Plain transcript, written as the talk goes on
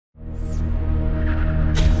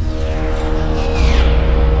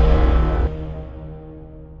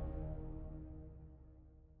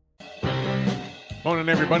Morning,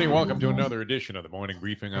 everybody. Welcome to another edition of the Morning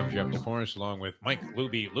Briefing. I'm Jeff DeForest, along with Mike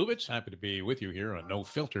Lubie. Happy to be with you here on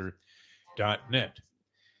NoFilter.net.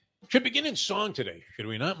 Should begin in song today, should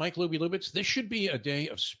we not, Mike Lubitz? This should be a day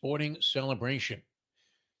of sporting celebration.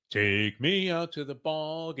 Take me out to the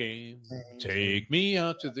ball game. Take me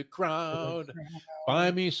out to the crowd.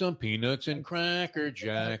 Buy me some peanuts and Cracker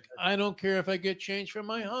Jack. I don't care if I get change for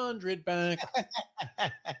my 100 back.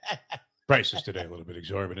 Prices today a little bit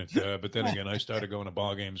exorbitant, but then again, I started going to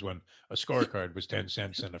ball games when a scorecard was 10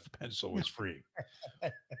 cents and a pencil was free.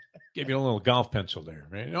 Gave you a little golf pencil there,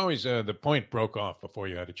 right? And always the point broke off before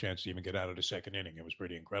you had a chance to even get out of the second inning. It was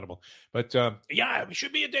pretty incredible. But yeah, it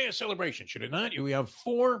should be a day of celebration, should it not? We have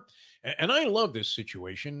four, and I love this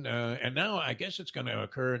situation. And now I guess it's going to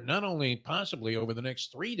occur not only possibly over the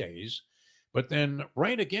next 3 days, but then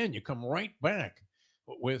right again, you come right back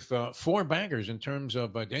with four baggers in terms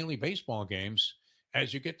of daily baseball games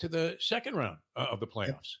as you get to the second round of the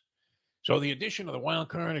playoffs. So the addition of the wild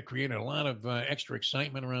card had created a lot of extra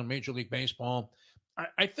excitement around Major League Baseball.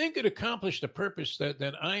 I think it accomplished the purpose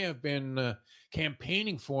that I have been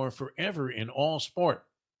campaigning for forever in all sport.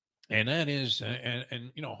 And that is,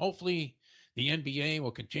 and you know, hopefully the NBA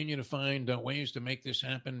will continue to find ways to make this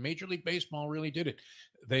happen. Major League Baseball really did it.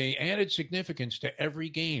 They added significance to every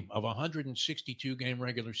game of a 162-game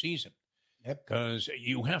regular season. Yep. Because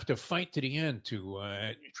you have to fight to the end to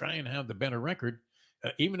try and have the better record,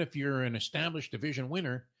 even if you're an established division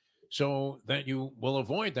winner, so that you will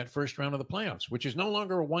avoid that first round of the playoffs, which is no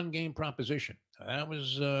longer a one-game proposition. That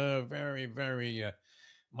was very, very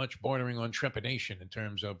much bordering on trepidation in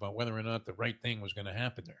terms of whether or not the right thing was going to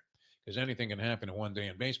happen there. Because anything can happen in one day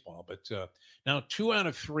in baseball. But now 2 out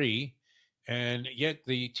of 3, and yet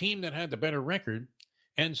the team that had the better record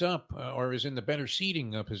ends up, or is in the better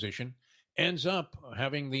seeding position, ends up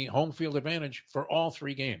having the home field advantage for all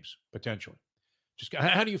 3 games, potentially. Just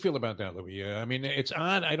how do you feel about that, Louis? I mean, it's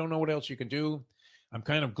odd. I don't know what else you can do. I'm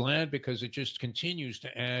kind of glad because it just continues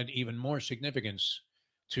to add even more significance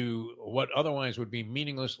to what otherwise would be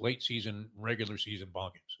meaningless late season, regular season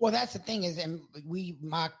ball games. Well, that's the thing is, and we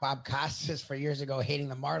mocked Bob Costas for years ago, hating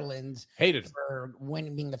the Marlins. Hated for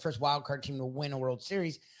being the first wild card team to win a World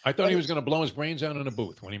Series. I thought he was going to blow his brains out in a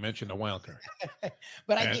booth when he mentioned the wild card.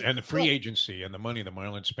 And the free agency and the money the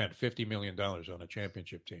Marlins spent, $50 million on a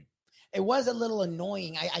championship team. It was a little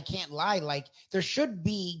annoying. I can't lie. Like, there should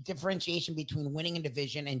be differentiation between winning a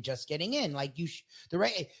division and just getting in. Like,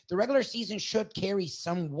 the regular season should carry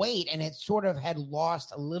some weight, and it sort of had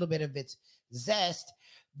lost a little bit of its zest.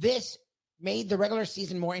 This made the regular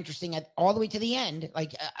season more interesting all the way to the end.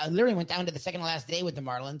 Like, I literally went down to the second to last day with the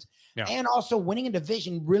Marlins. Yeah. And also winning a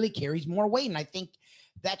division really carries more weight. And I think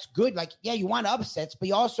that's good. Like, yeah, you want upsets, but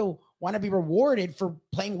you also want to be rewarded for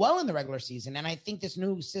playing well in the regular season. And I think this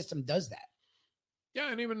new system does that.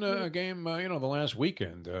 Yeah, and even a game, the last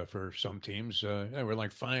weekend for some teams, there were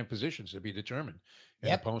like 5 positions to be determined in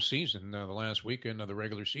the postseason, the last weekend of the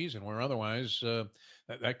regular season, where otherwise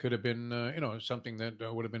that could have been, something that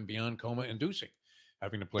would have been beyond coma-inducing,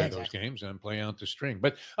 having to play those games and play out the string.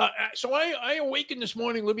 But so I awakened this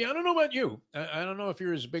morning, Libby. I don't know about you. I don't know if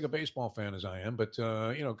you're as big a baseball fan as I am, but,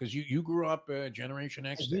 because you grew up Generation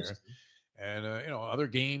X there. And, other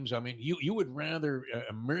games, I mean, you would rather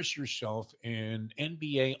immerse yourself in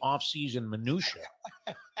NBA offseason minutia.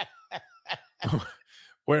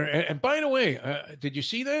 And by the way, did you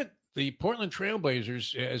see that? The Portland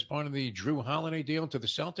Trailblazers, as part of the Drew Holiday deal to the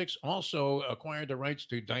Celtics, also acquired the rights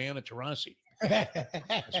to Diana Taurasi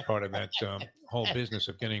as part of that whole business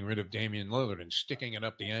of getting rid of Damian Lillard and sticking it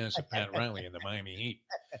up the ass of Pat Riley in the Miami Heat.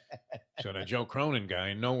 So the Joe Cronin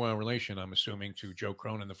guy, no relation, I'm assuming, to Joe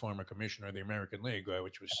Cronin, the former commissioner of the American League,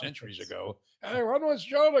 which was centuries ago. Hey, when was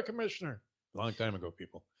Joe the commissioner? A long time ago,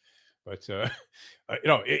 people. But,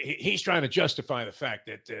 he's trying to justify the fact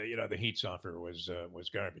that, the Heat's offer was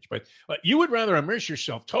garbage. But you would rather immerse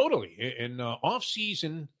yourself totally in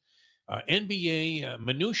off-season NBA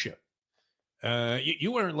minutia.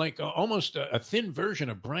 You are like almost a thin version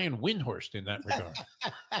of Brian Windhorst in that regard.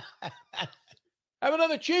 Have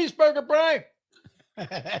another cheeseburger, Brian.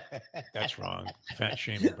 That's wrong. Fat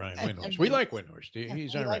shaming Brian Windhorst. We like Windhorst.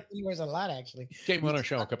 He's all right. He wears a lot, actually. Came on our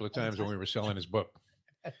show a couple of times when we were selling his book.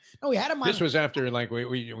 No, we had him on. This was after, like,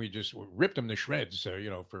 we just ripped him to shreds.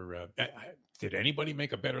 For did anybody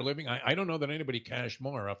make a better living? I don't know that anybody cashed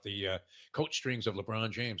more off the coat strings of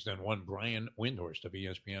LeBron James than one Brian Windhorst of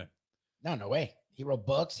ESPN. No way. He wrote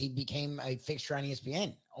books. He became a fixture on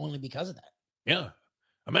ESPN only because of that. Yeah.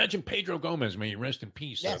 Imagine Pedro Gomez, may he rest in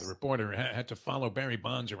peace. Yes. The reporter had to follow Barry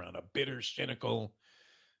Bonds around, a bitter, cynical,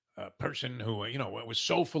 person who, was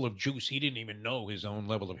so full of juice, he didn't even know his own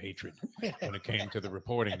level of hatred when it came to the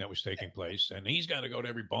reporting that was taking place. And he's got to go to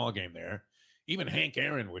every ball game there. Even Hank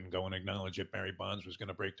Aaron wouldn't go and acknowledge that Barry Bonds was going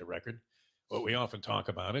to break the record. But we often talk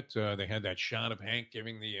about it. They had that shot of Hank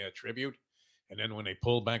giving the tribute. And then when they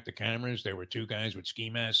pulled back the cameras, there were two guys with ski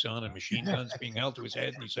masks on and machine guns being held to his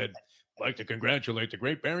head. And he said, "I'd like to congratulate the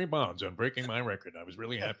great Barry Bonds on breaking my record. I was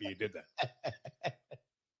really happy he did that."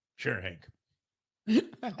 Sure, Hank.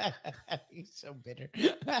 He's so bitter.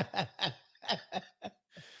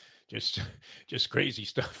 just crazy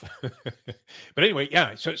stuff. But anyway,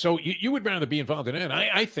 yeah. So you would rather be involved in it,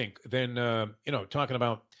 I think, than talking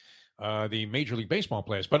about the Major League Baseball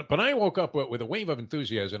players. But I woke up with a wave of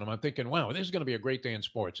enthusiasm, and I'm thinking, wow, this is going to be a great day in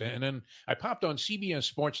sports. And then I popped on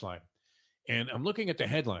CBS Sportsline, and I'm looking at the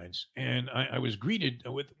headlines, and I was greeted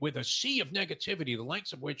with a sea of negativity, the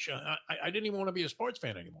likes of which I didn't even want to be a sports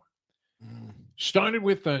fan anymore. Started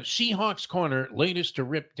with Seahawks corner, latest to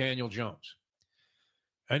rip Daniel Jones.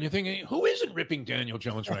 And you're thinking, who isn't ripping Daniel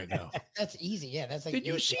Jones right now? That's easy. Yeah, that's like. Did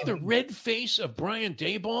you see the red face of Brian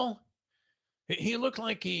Daboll? He looked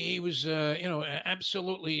like he was,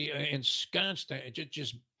 absolutely ensconced,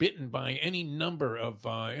 just bitten by any number of,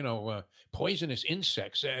 poisonous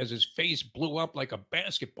insects as his face blew up like a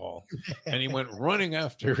basketball. And he went running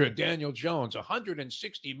after Daniel Jones,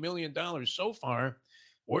 $160 million so far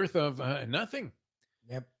worth of nothing.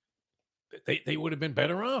 Yep. They would have been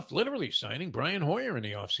better off literally signing Brian Hoyer in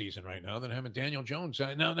the offseason right now than having Daniel Jones.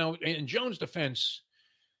 Now, in Jones' defense,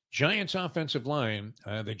 Giants offensive line,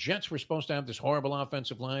 the Jets were supposed to have this horrible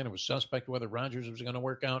offensive line. It was suspect whether Rodgers was going to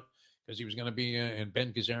work out because he was going to be in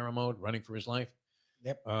Ben Gazzara mode, running for his life.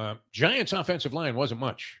 Yep. Giants offensive line wasn't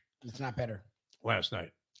much. It's not better. Last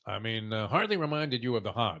night. I mean, hardly reminded you of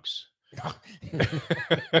the Hogs.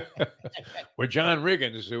 Where John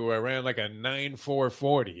Riggins, who ran like a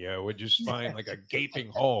 9.440, would just find like a gaping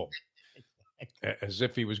hole as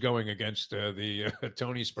if he was going against the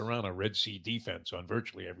Tony Sparano Red Sea defense on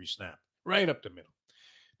virtually every snap, right up the middle.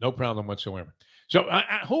 No problem whatsoever. So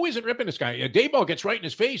who isn't ripping this guy? Daboll gets right in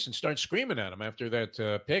his face and starts screaming at him after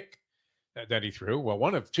that pick that he threw. Well,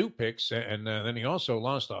 one of two picks, and then he also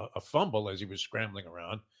lost a fumble as he was scrambling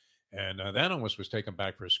around. And that almost was taken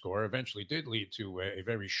back for a score. Eventually did lead to a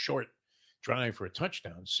very short drive for a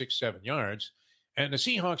touchdown, 6-7 yards. And the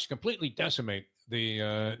Seahawks completely decimate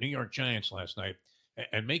the New York Giants last night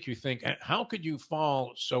and make you think, how could you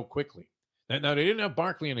fall so quickly? Now, they didn't have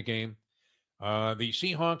Barkley in the game. The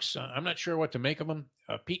Seahawks, I'm not sure what to make of them.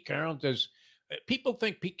 Pete Carroll, people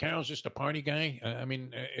think Pete Carroll's just a party guy?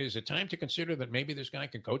 Is it time to consider that maybe this guy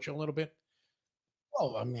can coach a little bit?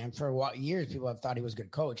 Well, I mean, for years, people have thought he was a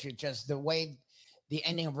good coach. It's just the way the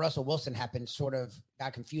ending of Russell Wilson happened sort of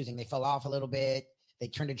got confusing. They fell off a little bit. They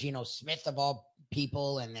turned to Geno Smith of all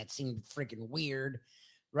people, and that seemed freaking weird.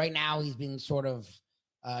 Right now, he's being sort of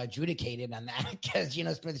adjudicated on that because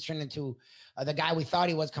Geno Smith has turned into the guy we thought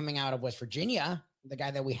he was coming out of West Virginia, the guy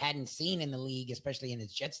that we hadn't seen in the league, especially in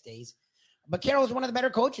his Jets days. But Carroll is one of the better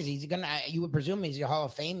coaches. You would presume he's a Hall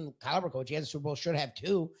of Fame caliber coach. He has a Super Bowl, should have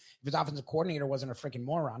two. If his offensive coordinator wasn't a freaking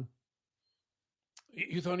moron.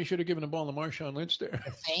 You thought he should have given the ball to Marshawn Lynch there?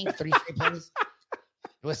 Thanks, 3 straight plays.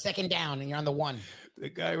 It was second down, and you're on the one. The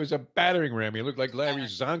guy was a battering ram. He looked like Larry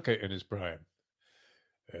Zonka in his prime.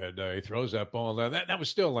 And he throws that ball. That was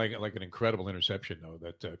still like an incredible interception, though.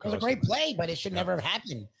 It was a great play, but it should never have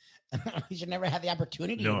happened. He should never have the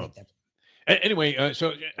opportunity to make that. Anyway,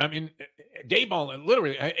 Daboll,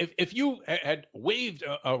 literally, if you had waved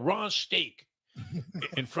a raw steak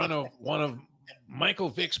in front of one of Michael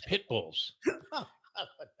Vick's pit bulls,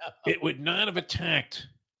 it would not have attacked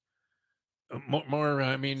more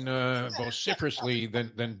vociferously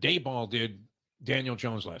than Daboll did Daniel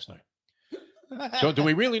Jones last night. So do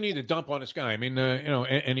we really need to dump on this guy? I mean,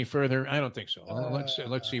 any further? I don't think so.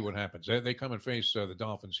 Let's see what happens. They come and face the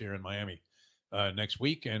Dolphins here in Miami next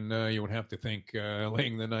week, and you would have to think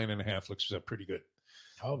laying the 9.5 looks pretty good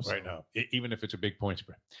right now, even if it's a big point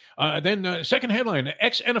spread. Then second headline,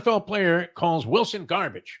 ex-NFL player calls Wilson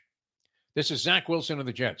garbage. This is Zach Wilson of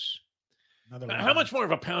the Jets. How much more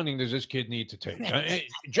of a pounding does this kid need to take?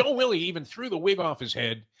 Joe Willie even threw the wig off his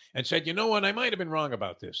head and said, you know what, I might have been wrong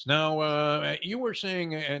about this. Now, you were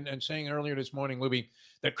saying and saying earlier this morning, Lubie,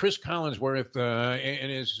 that Chris Collinsworth, in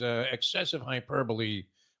his excessive hyperbole,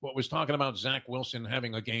 was talking about Zach Wilson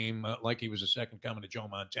having a game like he was a second coming to Joe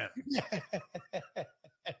Montana.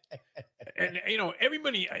 And,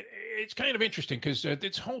 everybody, it's kind of interesting because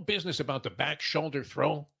this whole business about the back shoulder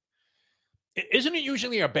throw, isn't it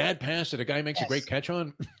usually a bad pass that a guy makes a great catch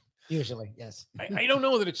on? Usually, yes. I don't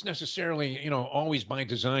know that it's necessarily, always by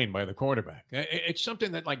design by the quarterback. It's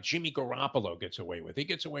something that like Jimmy Garoppolo gets away with. He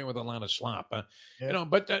gets away with a lot of slop, but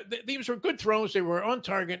these were good throws. They were on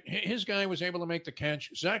target. His guy was able to make the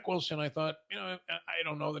catch. Zach Wilson, I thought, I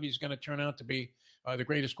don't know that he's going to turn out to be the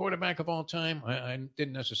greatest quarterback of all time. I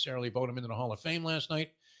didn't necessarily vote him into the Hall of Fame last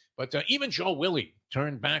night, but even Joe Willie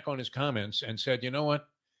turned back on his comments and said, you know what?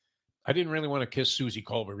 I didn't really want to kiss Susie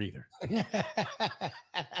Colbert either.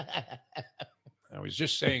 I was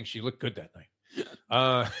just saying she looked good that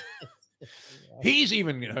night. He's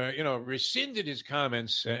even, rescinded his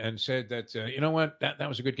comments and said that, you know what, that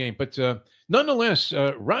was a good game. But nonetheless,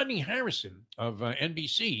 Rodney Harrison of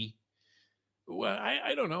NBC, well,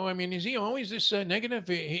 I don't know. I mean, is he always this negative?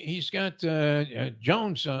 He's got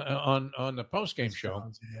Jones on the postgame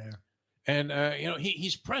show. Yeah. And,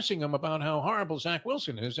 he's pressing him about how horrible Zach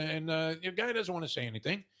Wilson is. And the guy doesn't want to say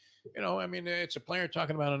anything. I mean, it's a player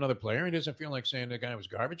talking about another player. He doesn't feel like saying the guy was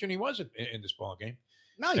garbage, and he wasn't in this ball game.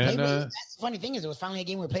 No, he played. That's the funny thing is, it was finally a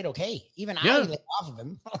game where he played okay. Even I laid off of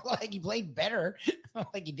him. Like he played better,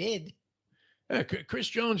 like he did. Chris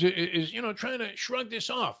Jones is, trying to shrug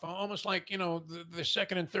this off, almost like, the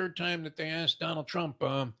second and third time that they asked Donald Trump,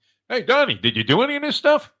 hey, Donnie, did you do any of this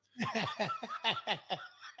stuff?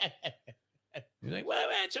 He's like, well,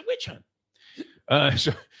 it's a witch hunt.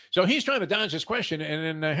 So he's trying to dodge this question,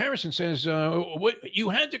 and then Harrison says, you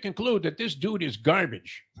had to conclude that this dude is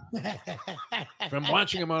garbage from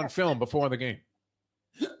watching him on film before the game.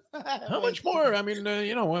 How much more? I mean,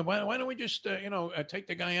 why don't we just, take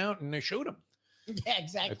the guy out and shoot him? Yeah,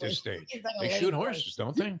 exactly. At this stage, they shoot horses,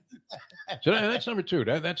 don't they? So that's number two.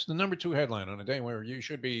 That's the number two headline on a day where you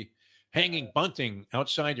should be hanging bunting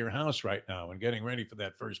outside your house right now and getting ready for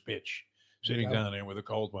that first pitch. Sitting down there with a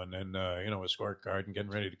cold one and, a scorecard and getting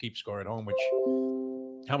ready to keep score at home, which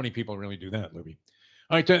how many people really do that, Lubie?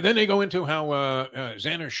 All right, then they go into how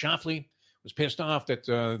Xander Schauffele was pissed off that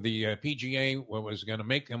the PGA was going to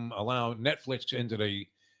make him allow Netflix into the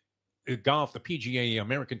golf, the PGA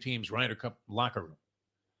American team's Ryder Cup locker room.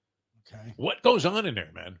 Okay. What goes on in there,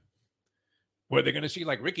 man? Were they going to see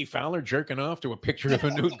like Ricky Fowler jerking off to a picture of a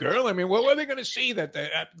nude girl? I mean, what were they going to see? That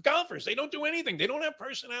golfers, they don't do anything. They don't have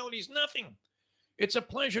personalities, nothing. It's a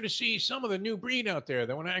pleasure to see some of the new breed out there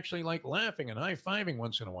that were actually like laughing and high-fiving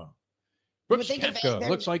once in a while. Brooks Koepka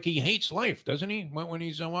looks like he hates life, doesn't he, when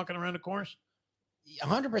he's walking around the course?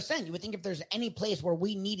 100%. You would think if there's any place where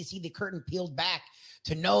we need to see the curtain peeled back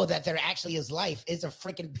to know that there actually is life, is a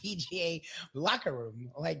freaking PGA locker room.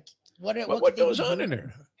 Like, what goes on in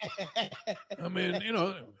there? I mean,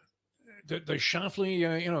 the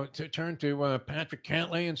Schauffele, to turn to Patrick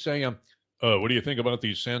Cantlay and say, what do you think about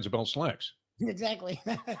these Sanibel slacks? Exactly.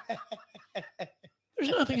 There's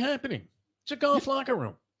nothing happening. It's a golf locker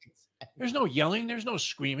room. There's no yelling. There's no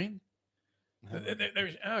screaming.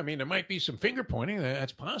 There might be some finger pointing.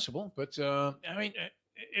 That's possible. But,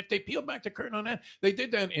 if they peel back the curtain on that, they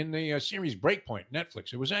did that in the series Breakpoint,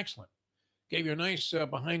 Netflix. It was excellent. Gave you a nice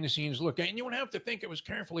behind-the-scenes look. And you would have to think it was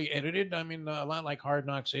carefully edited. I mean, a lot like Hard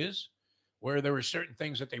Knocks is, where there were certain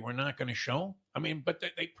things that they were not going to show. I mean, but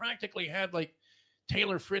they practically had, like,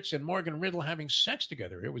 Taylor Fritz and Morgan Riddle having sex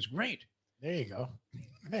together. It was great. There you go.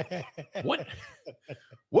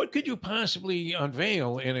 What could you possibly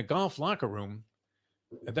unveil in a golf locker room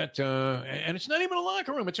that, and it's not even a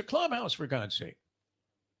locker room. It's a clubhouse, for God's sake.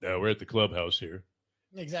 We're at the clubhouse here.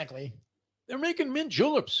 Exactly. They're making mint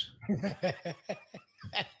juleps.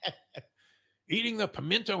 Eating the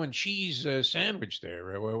pimento and cheese sandwich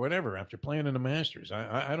there or whatever after playing in the Masters.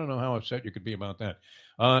 I don't know how upset you could be about that.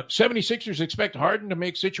 76ers expect Harden to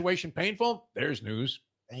make situation painful. There's news.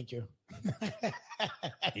 Thank you.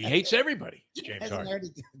 He hates everybody. James Hasn't Harden.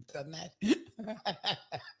 already done that.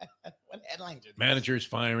 What headlines are Managers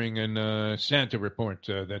firing, and sad to report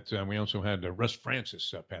that we also had Russ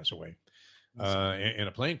Francis pass away in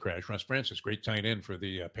a plane crash. Russ Francis, great tight end for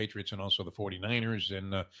the Patriots and also the 49ers,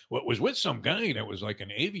 and what was with some guy that was like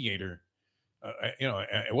an aviator.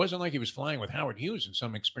 It wasn't like he was flying with Howard Hughes in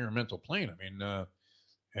some experimental plane. I mean,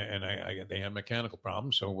 and they had mechanical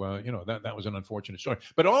problems, so that was an unfortunate story.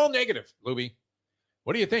 But all negative, Lubie.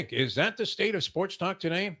 What do you think? Is that the state of sports talk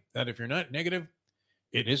today? That if you're not negative,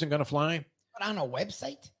 it isn't going to fly? But on a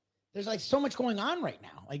website, there's like so much going on right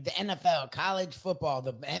now. Like the NFL, college football,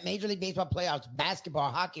 the Major League Baseball playoffs,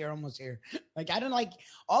 basketball, hockey are almost here. Like I don't like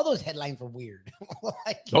all those headlines were weird.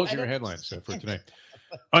 Those are your headlines for today.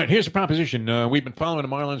 All right, here's the proposition. We've been following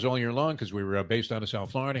the Marlins all year long because we were based out of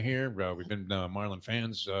South Florida here. We've been Marlin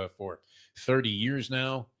fans for 30 years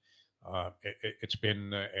now. It's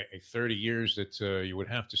been 30 years that you would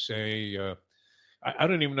have to say I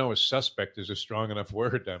don't even know if suspect is a strong enough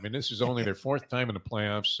word. I mean, this is only their fourth time in the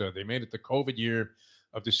playoffs. They made it the COVID year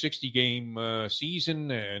of the 60-game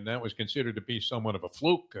season, and that was considered to be somewhat of a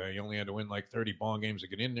fluke. You only had to win like 30 ball games to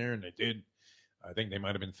get in there, and they did. I think they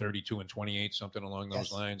might have been 32 and 28, something along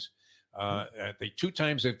those lines. The two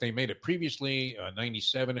times that they made it previously,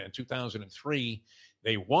 97 and 2003,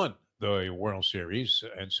 they won the World Series.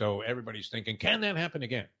 And so everybody's thinking, can that happen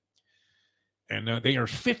again? And they are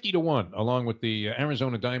 50-1, along with the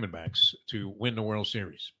Arizona Diamondbacks, to win the World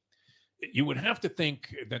Series. You would have to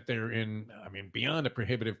think that they're in, beyond a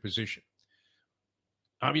prohibitive position.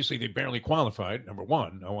 Obviously, they barely qualified, number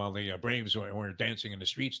one, while the Braves were dancing in the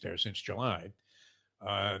streets there since July.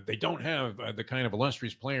 They don't have the kind of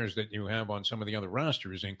illustrious players that you have on some of the other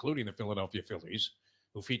rosters, including the Philadelphia Phillies,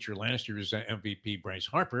 who feature last year's MVP Bryce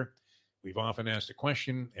Harper. We've often asked the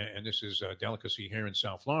question, and this is a delicacy here in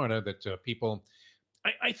South Florida, that people,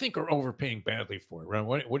 I think, are overpaying badly for. Ron,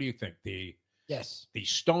 what do you think? The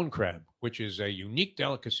stone crab, which is a unique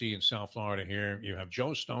delicacy in South Florida here. You have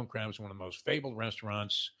Joe's Stone Crabs, one of the most fabled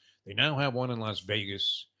restaurants. They now have one in Las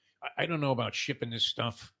Vegas. I don't know about shipping this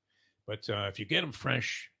stuff, but if you get them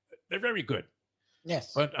fresh, they're very good.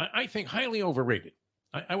 Yes. But I think highly overrated.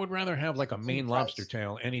 I would rather have like a Maine lobster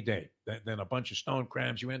tail any day than a bunch of stone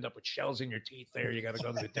crabs. You end up with shells in your teeth there. You got to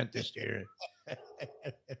go to the dentist here.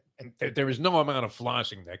 There is no amount of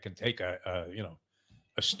flossing that can take a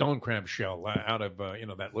stone crab shell out of,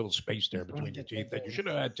 that little space there between your teeth that you should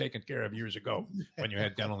have had taken care of years ago when you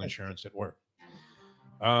had dental insurance at work.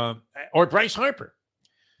 Or Bryce Harper,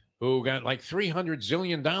 who got like $300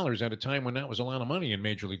 zillion at a time when that was a lot of money in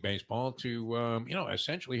Major League Baseball to,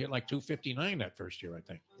 essentially hit like 259 that first year, I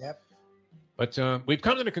think. Yep. But we've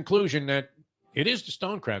come to the conclusion that it is the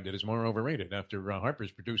stone crab that is more overrated after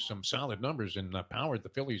Harper's produced some solid numbers and powered the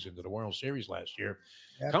Phillies into the World Series last year.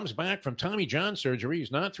 Yep. Comes back from Tommy John surgery.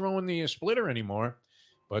 He's not throwing the splitter anymore,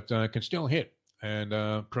 but can still hit. And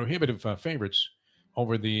prohibitive favorites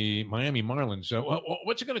over the Miami Marlins.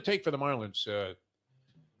 What's it going to take for the Marlins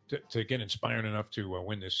to get inspired enough to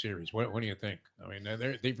win this series? What do you think? I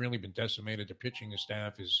mean, they've really been decimated. The pitching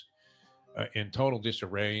staff is in total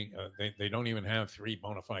disarray. They don't even have three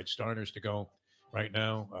bona fide starters to go right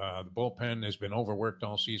now. The bullpen has been overworked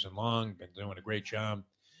all season long, been doing a great job.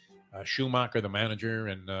 Schumacher, the manager,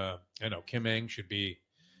 and Kim Ng should be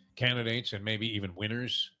candidates and maybe even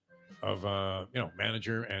winners of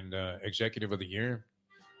manager and executive of the year.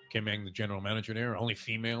 Kim Ng, the general manager there, only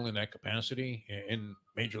female in that capacity in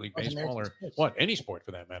Major League Baseball or sports. Any sport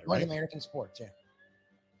for that matter. North American sports, yeah.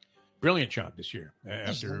 Brilliant job this year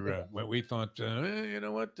after what we thought,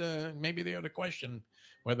 maybe they ought to question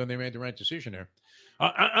whether they made the right decision there.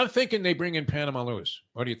 I'm thinking they bring in Panama Lewis.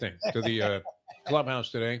 What do you think? To the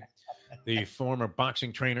clubhouse today, the former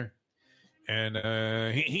boxing trainer.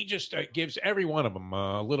 And he just gives every one of them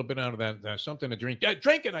a little bit out of that something to drink.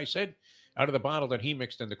 Drink it, I said, out of the bottle that he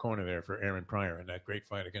mixed in the corner there for Aaron Pryor in that great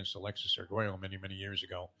fight against Alexis Arguello many, many years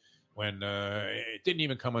ago when it didn't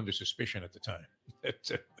even come under suspicion at the time.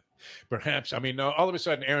 Perhaps, all of a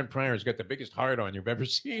sudden, Aaron Pryor's got the biggest hard-on you've ever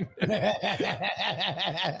seen.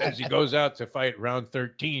 As he goes out to fight round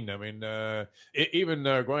 13. Even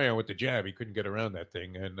Arguello with the jab, he couldn't get around that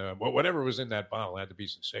thing. And whatever was in that bottle had to be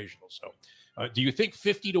sensational. So do you think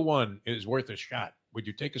 50-1 is worth a shot? Would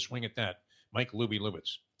you take a swing at that? Mike Lubie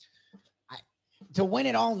Lewitz. To win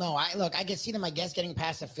it all, no. I can see them, getting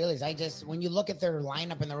past the Phillies. When you look at their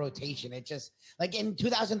lineup and the rotation, it just, like in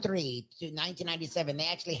 2003 to 1997, they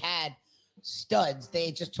actually had studs.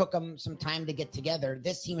 They just took them some time to get together.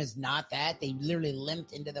 This team is not that. They literally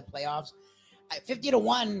limped into the playoffs.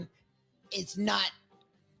 50-1, it's not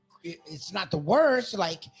the worst.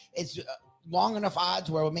 Like, it's long enough odds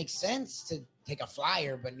where it would make sense to take a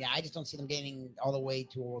flyer. But yeah, I just don't see them getting all the way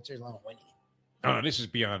to a World Series level winning it. Oh, this is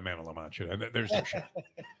beyond Man of La Mancha. There's no shot.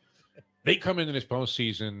 They come into this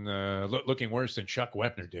postseason looking worse than Chuck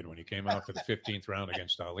Wepner did when he came out for the 15th round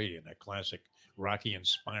against Ali in that classic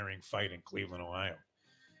Rocky-inspiring fight in Cleveland, Ohio.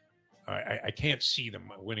 I can't see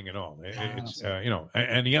them winning it all. It's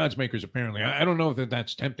and the odds makers apparently. I don't know if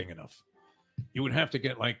that's tempting enough. You would have to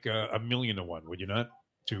get like 1,000,000 to 1, would you not,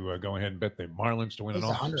 to go ahead and bet the Marlins to win it all?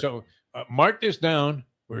 100. So mark this down.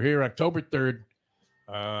 We're here October 3rd.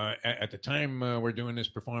 At the time we're doing this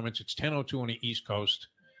performance, it's 10:02 on the East Coast.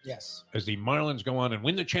 Yes. As the Marlins go on and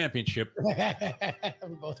win the championship, we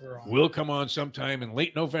both were wrong. We'll come on sometime in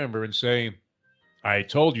late November and say, I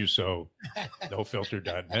told you so.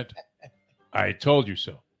 NoFilter.net. I told you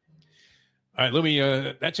so. All right, Louie,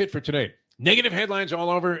 that's it for today. Negative headlines all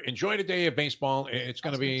over. Enjoy the day of baseball. It's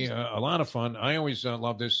going to be a lot of fun. I always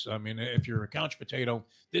love this. I mean, if you're a couch potato,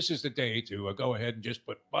 this is the day to go ahead and just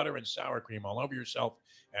put butter and sour cream all over yourself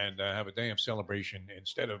and have a day of celebration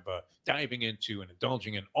instead of diving into and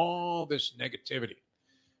indulging in all this negativity.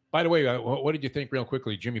 By the way, what did you think real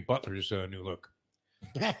quickly, Jimmy Butler's new look?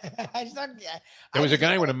 There was a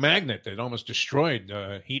guy with a magnet that almost destroyed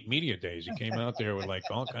Heat Media Days. He came out there with like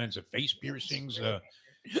all kinds of face piercings.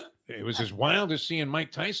 It was as wild as seeing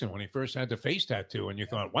Mike Tyson when he first had the face tattoo, and you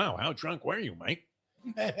thought, wow, how drunk were you, Mike?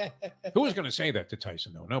 Who was going to say that to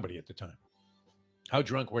Tyson, though? Nobody at the time. How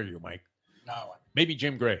drunk were you, Mike? No one. Maybe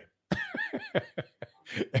Jim Gray.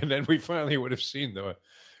 And then we finally would have seen the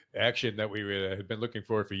action that we had been looking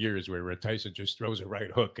for years, where Tyson just throws a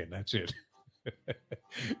right hook, and that's it.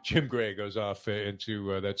 Jim Gray goes off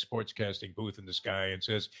into that sportscasting booth in the sky and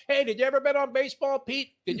says, hey, did you ever bet on baseball,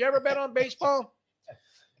 Pete? Did you ever bet on baseball?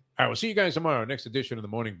 All right, we'll see you guys tomorrow. Next edition of the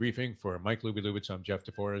Morning Briefing. For Mike Lubie Lubitz, I'm Jeff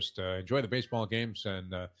DeForest. Enjoy the baseball games,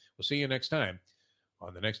 and we'll see you next time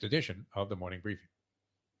on the next edition of the Morning Briefing.